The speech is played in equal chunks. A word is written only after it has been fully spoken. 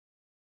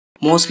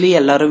Mostly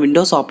எல்லாரும்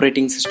Windows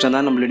operating system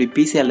தான் நம்மளுடைய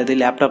பிசி அல்லது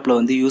லேப்டாப்ல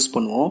வந்து யூஸ்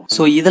பண்ணுவோம்.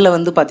 ஸோ இதில்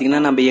வந்து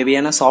பார்த்தீங்கன்னா நம்ம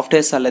எவையான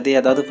சாஃப்ட்வேர்ஸ் அல்லது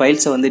ஏதாவது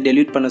ஃபைல்ஸை வந்து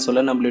டெலீட் பண்ண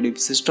சொல்ல நம்மளுடைய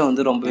சிஸ்டம்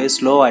வந்து ரொம்பவே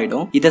ஸ்லோ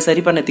ஆகிடும். இதை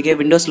சரி பண்ணதுக்கே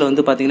விண்டோஸில்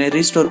வந்து பார்த்தீங்கன்னா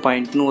ரீஸ்டோர்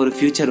பாயிண்ட்னு ஒரு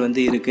ஃபியூச்சர்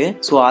வந்து இருக்கு.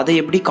 ஸோ அதை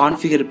எப்படி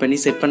கான்ஃபிகர் பண்ணி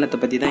செட் பண்ணதை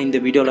பற்றி தான் இந்த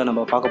வீடியோவில்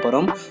நம்ம பார்க்க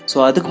போகிறோம். ஸோ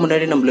அதுக்கு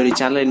முன்னாடி நம்மளுடைய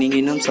சேனலை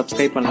நீங்கள் இன்னும்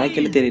சப்ஸ்கிரைப் பண்ணலாம்.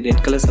 கீழே தெரிய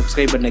ரெட் கலர்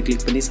சப்ஸ்கிரைப் பட்டனை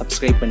கிளிக் பண்ணி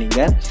சப்ஸ்கிரைப்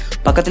பண்ணிங்க.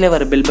 பக்கத்திலே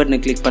வர பெல்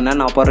பட்டனை கிளிக் பண்ணால்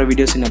நான் போகிற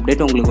வீடியோஸின்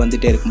அப்டேட் உங்களுக்கு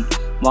வந்துட்டே இருக்கும்.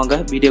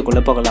 வாங்க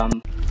வீடியோக்குள்ளே போகலாம்.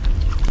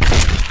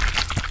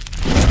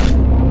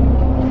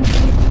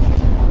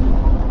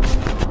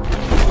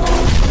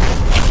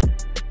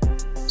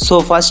 ஸோ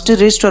ஃபஸ்ட்டு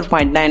ரீஸ்டோர்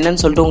பாயிண்ட்னா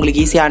என்னன்னு சொல்லிட்டு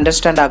உங்களுக்கு ஈஸியாக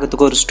அண்டர்ஸ்டாண்ட்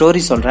ஆகிறதுக்கு ஒரு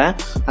ஸ்டோரி சொல்கிறேன்.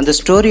 அந்த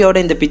ஸ்டோரியோட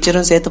இந்த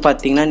பிக்சரும் சேர்த்து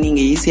பார்த்தீங்கன்னா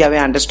நீங்கள் ஈஸியாகவே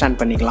அண்டர்ஸ்டாண்ட்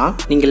பண்ணிக்கலாம்.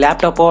 நீங்கள்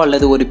லேப்டாப்போ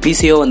அல்லது ஒரு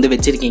பிசியோ வந்து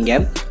வச்சுருக்கீங்க.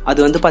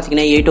 அது வந்து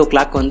பார்த்தீங்கன்னா 8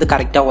 o'clock வந்து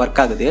கரெக்டாக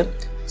ஒர்க் ஆகுது.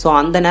 ஸோ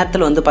அந்த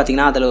நேரத்தில் வந்து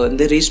பார்த்தீங்கன்னா அதில்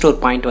வந்து ரீஸ்டோர்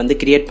பாயிண்ட் வந்து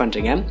கிரியேட்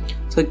பண்ணுறீங்க.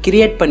 ஸோ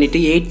கிரியேட் பண்ணிவிட்டு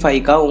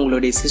 8:05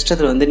 உங்களுடைய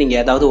சிஸ்டத்தில் வந்து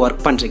நீங்கள் ஏதாவது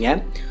ஒர்க் பண்ணுறீங்க.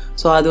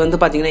 ஸோ அது வந்து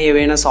பார்த்தீங்கன்னா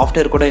எவையான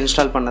சாஃப்ட்வேர் கூட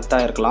இன்ஸ்டால்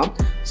பண்ணதான் இருக்கலாம்.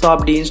 ஸோ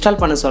அப்படி இன்ஸ்டால்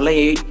பண்ண சொல்ல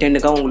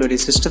 8:10 உங்களுடைய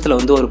சிஸ்டத்தில்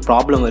வந்து ஒரு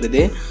ப்ராப்ளம்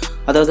வருது.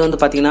 அதாவது வந்து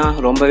பார்த்தீங்கன்னா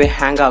ரொம்பவே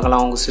ஹேங்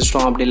ஆகலாம் உங்கள்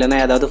சிஸ்டம். அப்படி இல்லைன்னா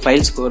ஏதாவது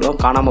ஃபைல்ஸ் கூட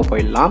காணாமல்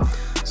போயிடலாம்.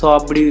 ஸோ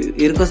அப்படி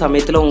இருக்க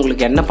சமயத்தில்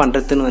உங்களுக்கு என்ன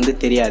பண்ணுறதுன்னு வந்து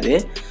தெரியாது.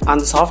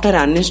 அந்த சாஃப்ட்வேர்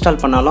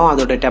அன்இன்ஸ்டால் பண்ணாலும்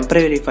அதோட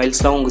டெம்பரரி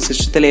ஃபைல்ஸ்லாம் உங்கள்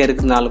சிஸ்டத்தில்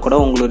இருக்கிறதுனால கூட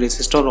உங்களுடைய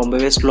சிஸ்டம்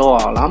ரொம்பவே ஸ்லோ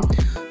ஆகலாம்.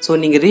 ஸோ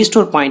நீங்கள்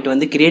ரீஸ்டோர் பாயிண்ட்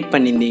வந்து கிரியேட்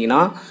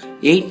பண்ணியிருந்தீங்கன்னா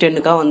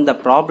 8:10 வந்த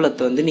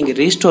ப்ராப்ளத்தை வந்து நீங்கள்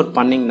ரீஸ்டோர்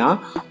பண்ணிங்கன்னா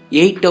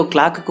 8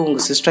 o'clock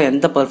உங்கள் சிஸ்டம்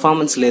எந்த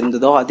பர்ஃபார்மன்ஸில்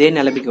இருந்ததோ அதே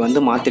நிலைமைக்கு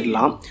வந்து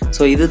மாற்றிடலாம்.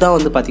 ஸோ இதுதான்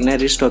வந்து பார்த்தீங்கன்னா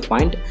ரீஸ்டோர்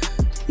பாயிண்ட்.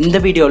 இந்த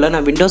வீடியோவில்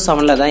நான் விண்டோஸ்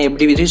 7 தான்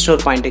எப்படி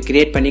ரீஸ்டோர் பாயிண்ட்டை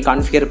கிரியேட் பண்ணி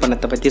கான்ஃபிகர்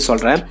பண்ணதை பற்றி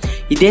சொல்கிறேன்.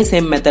 இதே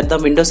சேம் மெத்தட்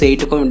தான் விண்டோஸ்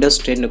 8க்கும் விண்டோஸ்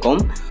 10க்கும்.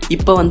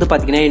 இப்போ வந்து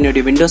பார்த்தீங்கன்னா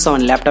என்னுடைய விண்டோஸ்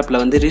 7 லேப்டாப்பில்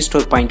வந்து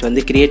ரீஸ்டோர் பாயிண்ட்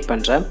வந்து கிரியேட்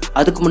பண்ணுறேன்.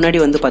 அதுக்கு முன்னாடி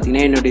வந்து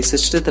பார்த்தீங்கன்னா என்னுடைய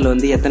சிஸ்டத்தில்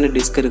வந்து எத்தனை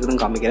டிஸ்க்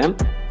இருக்குதுன்னு காமிக்கிறேன்.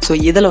 ஸோ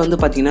இதில் வந்து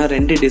பார்த்தீங்கன்னா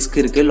 2 டிஸ்க்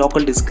இருக்குது.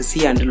 Local disk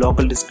C and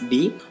local disk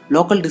D.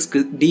 Local disk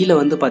டியில்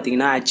வந்து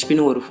பார்த்தீங்கன்னா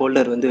ஹெச்பின்னு ஒரு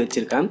ஃபோல்டர் வந்து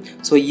வச்சுருக்கேன்.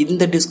 ஸோ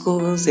இந்த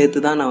டிஸ்க்கும்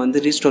சேர்த்து தான் நான்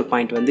வந்து ரீஸ்டோர்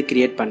பாயிண்ட் வந்து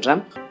கிரியேட்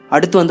பண்ணுறேன்.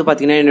 அடுத்து வந்து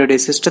பார்த்தீங்கன்னா என்னுடைய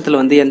சிஸ்டத்தில்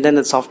வந்து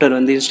எந்தெந்த சாஃப்ட்வேர்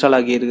வந்து இன்ஸ்டால்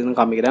ஆகியிருக்குதுன்னு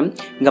காமிக்கிறேன்.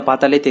 இங்கே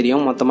பார்த்தாலே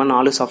தெரியும் மொத்தமாக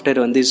 4 சாஃப்ட்வேர்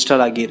வந்து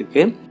இன்ஸ்டால்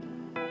ஆகியிருக்கு.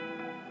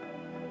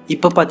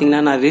 இப்போ பார்த்தீங்கன்னா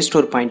நான்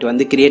ரீஸ்டோர் பாயிண்ட்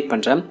வந்து கிரியேட்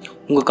பண்ணுறேன்.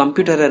 உங்கள்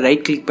கம்ப்யூட்டரை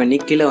ரைட் கிளிக் பண்ணி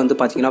கீழே வந்து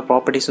பார்த்தீங்கன்னா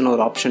ப்ராப்பர்ட்டிஸ்னு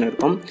ஒரு ஆப்ஷன்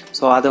இருக்கும்.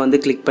 ஸோ அதை வந்து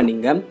கிளிக்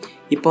பண்ணிங்க.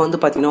 இப்போ வந்து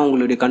பார்த்தீங்கன்னா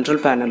உங்களுடைய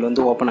கண்ட்ரோல் பேனல்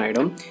வந்து ஓப்பன்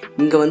ஆகிடும்.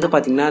 இங்கே வந்து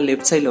பார்த்தீங்கன்னா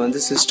லெஃப்ட் சைடில்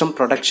வந்து சிஸ்டம்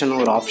ப்ரொடக்ஷன்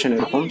ஒரு ஆப்ஷன்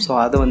இருக்கும். ஸோ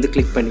அதை வந்து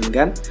கிளிக்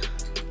பண்ணிங்க.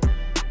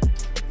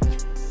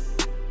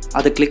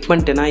 அதை கிளிக்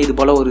பண்ணிட்டேன்னா இது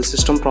போல் ஒரு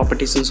சிஸ்டம்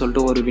ப்ராப்பர்ட்டிஸ்ன்னு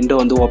சொல்லிட்டு ஒரு விண்டோ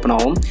வந்து ஓப்பன்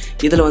ஆகும்.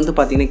 இதில் வந்து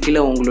பார்த்தீங்கன்னா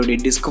கீழே உங்களுடைய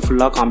டிஸ்க்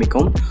ஃபுல்லாக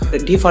காமிக்கும்.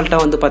 டிஃபால்ட்டாக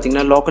வந்து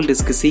பார்த்தீங்கன்னா லோக்கல்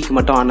டிஸ்க் சிக்கு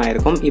மட்டும் ஆன்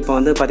ஆகிருக்கும். இப்போ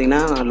வந்து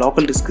பார்த்தீங்கன்னா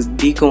லோக்கல் டிஸ்க்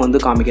டிக்கும்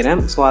வந்து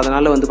காமிக்கிறேன். ஸோ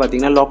அதனால் வந்து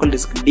பார்த்தீங்கன்னா லோக்கல்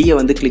டிஸ்க் டியை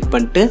வந்து கிளிக்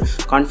பண்ணிட்டு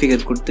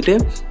கான்ஃபிகர் கொடுத்துட்டு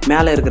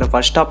மேலே இருக்கிற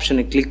ஃபர்ஸ்ட்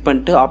ஆப்ஷனை கிளிக்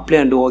பண்ணிட்டு அப்ளை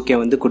அண்ட்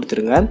ஓகே வந்து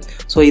கொடுத்துருங்க.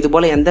 ஸோ இது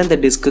போல்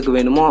எந்தெந்த டிஸ்க்கு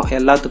வேணுமோ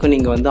எல்லாத்துக்கும்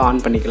நீங்கள் வந்து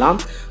ஆன் பண்ணிக்கலாம்.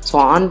 ஸோ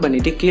ஆன்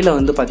பண்ணிவிட்டு கீழே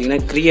வந்து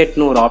பார்த்தீங்கன்னா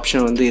கிரியேட்னு ஒரு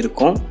ஆப்ஷன் வந்து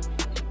இருக்கும்.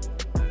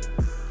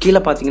 கீழே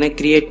பார்த்தீங்கன்னா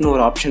கிரியேட்னு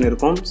ஒரு ஆப்ஷன்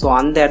இருக்கும். ஸோ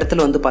அந்த இடத்துல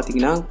வந்து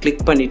பார்த்தீங்கன்னா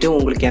கிளிக் பண்ணிவிட்டு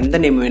உங்களுக்கு எந்த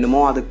நேம் வேணுமோ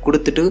அதை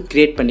கொடுத்துட்டு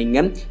கிரியேட்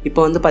பண்ணிங்க. இப்போ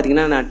வந்து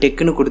பார்த்தீங்கன்னா நான்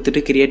டெக்குன்னு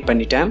கொடுத்துட்டு கிரியேட்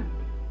பண்ணிட்டேன்.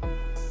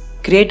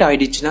 கிரியேட்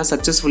ஆகிடுச்சுன்னா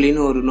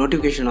சக்ஸஸ்ஃபுல்லின்னு ஒரு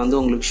நோட்டிஃபிகேஷன் வந்து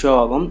உங்களுக்கு ஷோ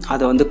ஆகும்.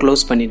 அதை வந்து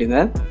க்ளோஸ்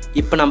பண்ணிவிடுங்க.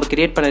 இப்போ நம்ம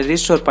கிரியேட் பண்ண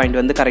ரீஸ்டோர்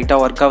பாயிண்ட் வந்து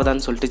கரெக்டாக ஒர்க்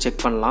ஆகுதான்னு சொல்லிட்டு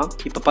செக் பண்ணலாம்.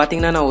 இப்போ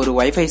பார்த்தீங்கன்னா நான் ஒரு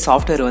வைஃபை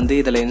சாஃப்ட்வேர் வந்து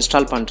இதில்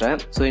இன்ஸ்டால் பண்ணுறேன்.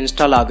 ஸோ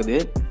இன்ஸ்டால் ஆகுது.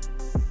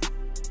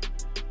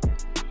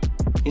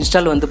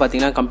 இன்ஸ்டால் வந்து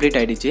பார்த்தீங்கன்னா கம்ப்ளீட்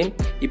ஆகிடுச்சு.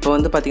 இப்போ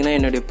வந்து பார்த்தீங்கன்னா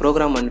என்னுடைய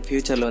ப்ரோக்ராம் அண்ட்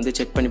ஃபியூச்சரில் வந்து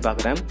செக் பண்ணி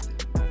பார்க்குறேன்.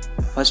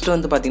 ஃபஸ்ட்டு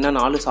வந்து பார்த்தீங்கன்னா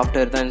 4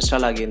 சாஃப்ட்வேர் தான்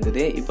இன்ஸ்டால்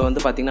ஆகியிருந்தது. இப்போ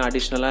வந்து பார்த்தீங்கன்னா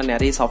அடிஷ்னலாக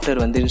நிறைய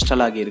சாஃப்ட்வேர் வந்து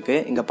இன்ஸ்டால் ஆகியிருக்கு.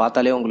 இங்கே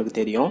பார்த்தாலே உங்களுக்கு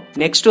தெரியும்.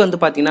 நெக்ஸ்ட் வந்து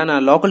பார்த்தீங்கன்னா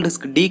நான் லோக்கல்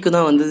டிஸ்க் டிக்கு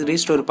தான் வந்து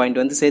ரீஸ்டோர் பாயிண்ட்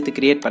வந்து சேர்த்து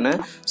கிரியேட் பண்ணேன்.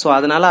 ஸோ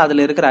அதனால்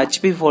அதில் இருக்கிற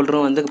ஹெச்பி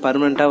ஃபோல்டரும் வந்து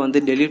பர்மனெண்ட்டாக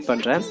வந்து டெலீட்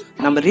பண்ணுறேன்.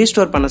 நம்ம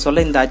ரீஸ்டோர் பண்ண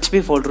சொல்ல இந்த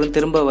ஹெச்பி ஃபோல்டரும்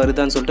திரும்ப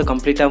வருதான்னு சொல்லிட்டு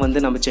கம்ப்ளீட்டாக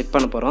வந்து நம்ம செக்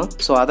பண்ண போகிறோம்.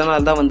 ஸோ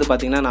அதனால தான் வந்து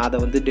பார்த்தீங்கன்னா நான் அதை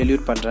வந்து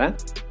டெலீட் பண்ணுறேன்.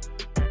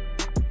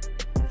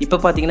 இப்போ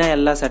பார்த்தீங்கன்னா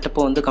எல்லா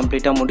செட்டப்பும் வந்து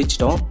கம்ப்ளீட்டாக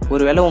முடிச்சிட்டோம்.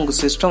 ஒருவேளை உங்கள்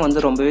சிஸ்டம் வந்து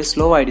ரொம்பவே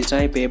ஸ்லோ ஆகிடுச்சுன்னா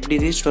இப்போ எப்படி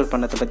ரீஸ்டோர்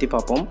பண்ணதை பற்றி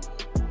பார்ப்போம்.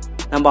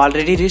 நம்ம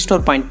ஆல்ரெடி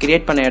ரீஸ்டோர் பாயிண்ட்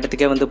கிரியேட் பண்ண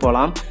இடத்துக்கே வந்து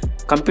போகலாம்.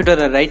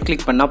 கம்ப்யூட்டரை ரைட்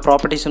கிளிக் பண்ணால்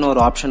ப்ராப்பர்ட்டிஸ்னு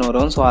ஒரு ஆப்ஷன்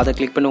வரும். ஸோ அதை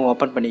கிளிக் பண்ணி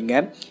ஓப்பன்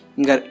பண்ணிங்க.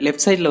 இங்கே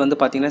லெஃப்ட் சைடில் வந்து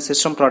பார்த்தீங்கன்னா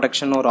சிஸ்டம்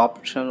ப்ரொடக்ஷன் ஒரு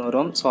ஆப்ஷன்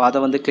வரும். ஸோ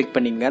அதை வந்து கிளிக்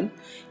பண்ணிங்க.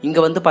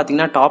 இங்கே வந்து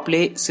பார்த்தீங்கன்னா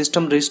டாப்லேயே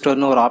சிஸ்டம்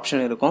ரீஸ்டோர்னு ஒரு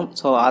ஆப்ஷன் இருக்கும்.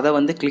 ஸோ அதை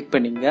வந்து கிளிக்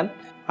பண்ணிங்க.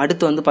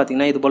 அடுத்து வந்து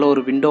பார்த்தீங்கன்னா இது போல்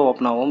ஒரு விண்டோ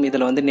ஓப்பன் ஆகும்.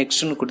 இதில் வந்து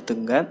நெக்ஸ்ட்னு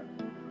கொடுத்துங்க.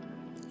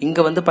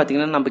 இங்கே வந்து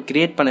பார்த்தீங்கன்னா நம்ம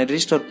கிரியேட் பண்ண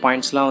ரீஸ்டோர்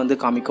பாயிண்ட்ஸ்லாம் வந்து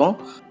காமிக்கும்.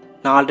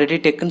 நான் ஆல்ரெடி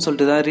டெக்குன்னு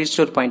சொல்லிட்டு தான்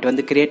ரீஸ்டோர் பாயிண்ட்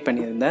வந்து கிரியேட்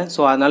பண்ணியிருந்தேன். ஸோ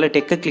அதனால்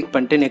டெக்கை கிளிக்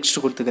பண்ணிட்டு நெக்ஸ்ட்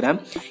கொடுத்துக்கிறேன்.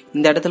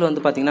 இந்த இடத்துல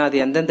வந்து பார்த்தீங்கன்னா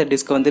அது எந்தெந்த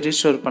டிஸ்க் வந்து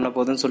ரீஸ்டோர் பண்ண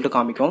போகுதுன்னு சொல்லிட்டு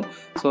காமிக்கும்.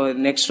 ஸோ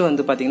நெக்ஸ்ட்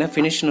வந்து பார்த்தீங்கன்னா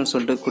ஃபினிஷ்னு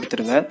சொல்லிட்டு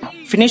கொடுத்துருங்க.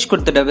 ஃபினிஷ்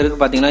கொடுத்துட்ட பிறகு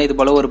பார்த்தீங்கன்னா இது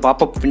போல் ஒரு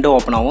பாப்அப் விண்டோ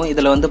ஓப்பன் ஆகும்.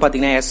 இதில் வந்து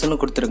பார்த்தீங்கன்னா எஸ்ன்னு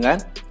கொடுத்துருங்க.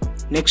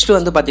 நெக்ஸ்ட்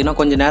வந்து பார்த்தீங்கன்னா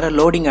கொஞ்சம் நேரம்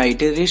லோடிங்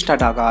ஆகிட்டு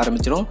ரீஸ்டார்ட் ஆக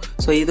ஆரம்பிச்சிடும்.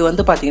 ஸோ இது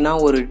வந்து பார்த்தீங்கன்னா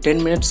ஒரு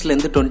 10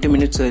 மினிட்ஸ்லேருந்து 20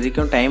 மினிட்ஸ்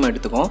வரைக்கும் டைம்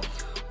எடுத்துக்கும்.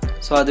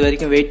 ஸோ அது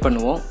வரைக்கும் வெயிட்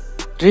பண்ணுவோம்.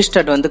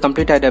 ரீஸ்டார்ட் வந்து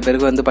கம்ப்ளீட் ஆகிட்ட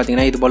பிறகு வந்து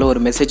பார்த்தீங்கன்னா இது போல்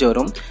ஒரு மெசேஜ்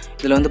வரும்.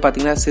 இதில் வந்து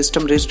பார்த்தீங்கன்னா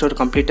சிஸ்டம் ரீஸ்டோர்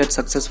கம்ப்ளீட்டட்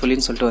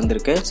சக்ஸஸ்ஃபுல்லின்னு சொல்லிட்டு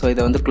வந்திருக்கு. ஸோ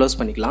இதை வந்து க்ளோஸ்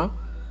பண்ணிக்கலாம்.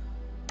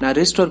 நான்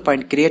ரீஸ்டோர்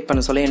பாயிண்ட் கிரியேட்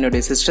பண்ண சொல்ல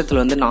என்னுடைய சிஸ்டத்தில்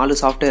வந்து 4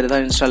 சாஃப்ட்வேர்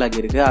தான் இன்ஸ்டால்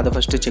ஆகியிருக்கு. அதை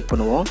ஃபஸ்ட்டு செக்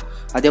பண்ணுவோம்.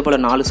 அதே போல்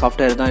 4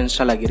 சாஃப்ட்வேர் தான்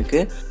இன்ஸ்டால் ஆகியிருக்கு.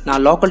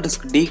 நான் லோக்கல்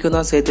டிஸ்க் டிக்கு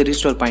தான் சேர்த்து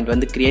ரீஸ்டோர் பாயிண்ட்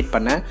வந்து கிரியேட்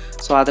பண்ணேன்.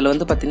 ஸோ அதில்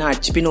வந்து பார்த்தீங்கன்னா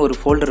ஹெச்பின்னு ஒரு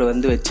ஃபோல்டர்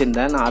வந்து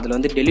வச்சுருந்தேன். நான் அதில்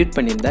வந்து டெலீட்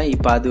பண்ணியிருந்தேன்.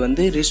 இப்போ அது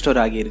வந்து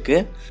ரீஸ்டோர் ஆகியிருக்கு.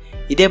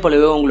 இதே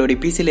போலவே உங்களுடைய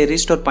பிசியில்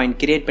ரீஸ்டோர் பாயிண்ட்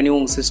கிரியேட் பண்ணி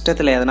உங்கள்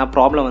சிஸ்டத்தில் எதனா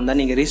ப்ராப்ளம் வந்தால்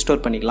நீங்கள்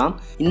ரீஸ்டோர் பண்ணிக்கலாம்.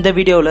 இந்த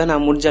வீடியோவில்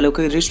நான் முடிஞ்ச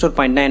அளவுக்கு ரீஸ்டோர்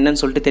பாயிண்ட்னா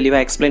என்னன்னு சொல்லிட்டு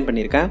தெளிவாக எக்ஸ்பிளைன்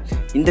பண்ணியிருக்கேன்.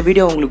 இந்த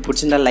வீடியோ உங்களுக்கு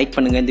பிடிச்சிருந்தா லைக்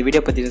பண்ணுங்கள். இந்த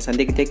வீடியோ பற்றி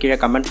சந்தேகத்தை கீழே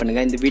கமெண்ட்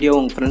பண்ணுங்கள். இந்த வீடியோ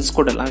உங்கள் ஃப்ரெண்ட்ஸ்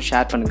கூட எல்லாம்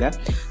ஷேர் பண்ணுங்கள்.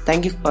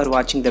 தேங்க்யூ ஃபார்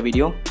வாட்சிங் த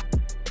வீடியோ.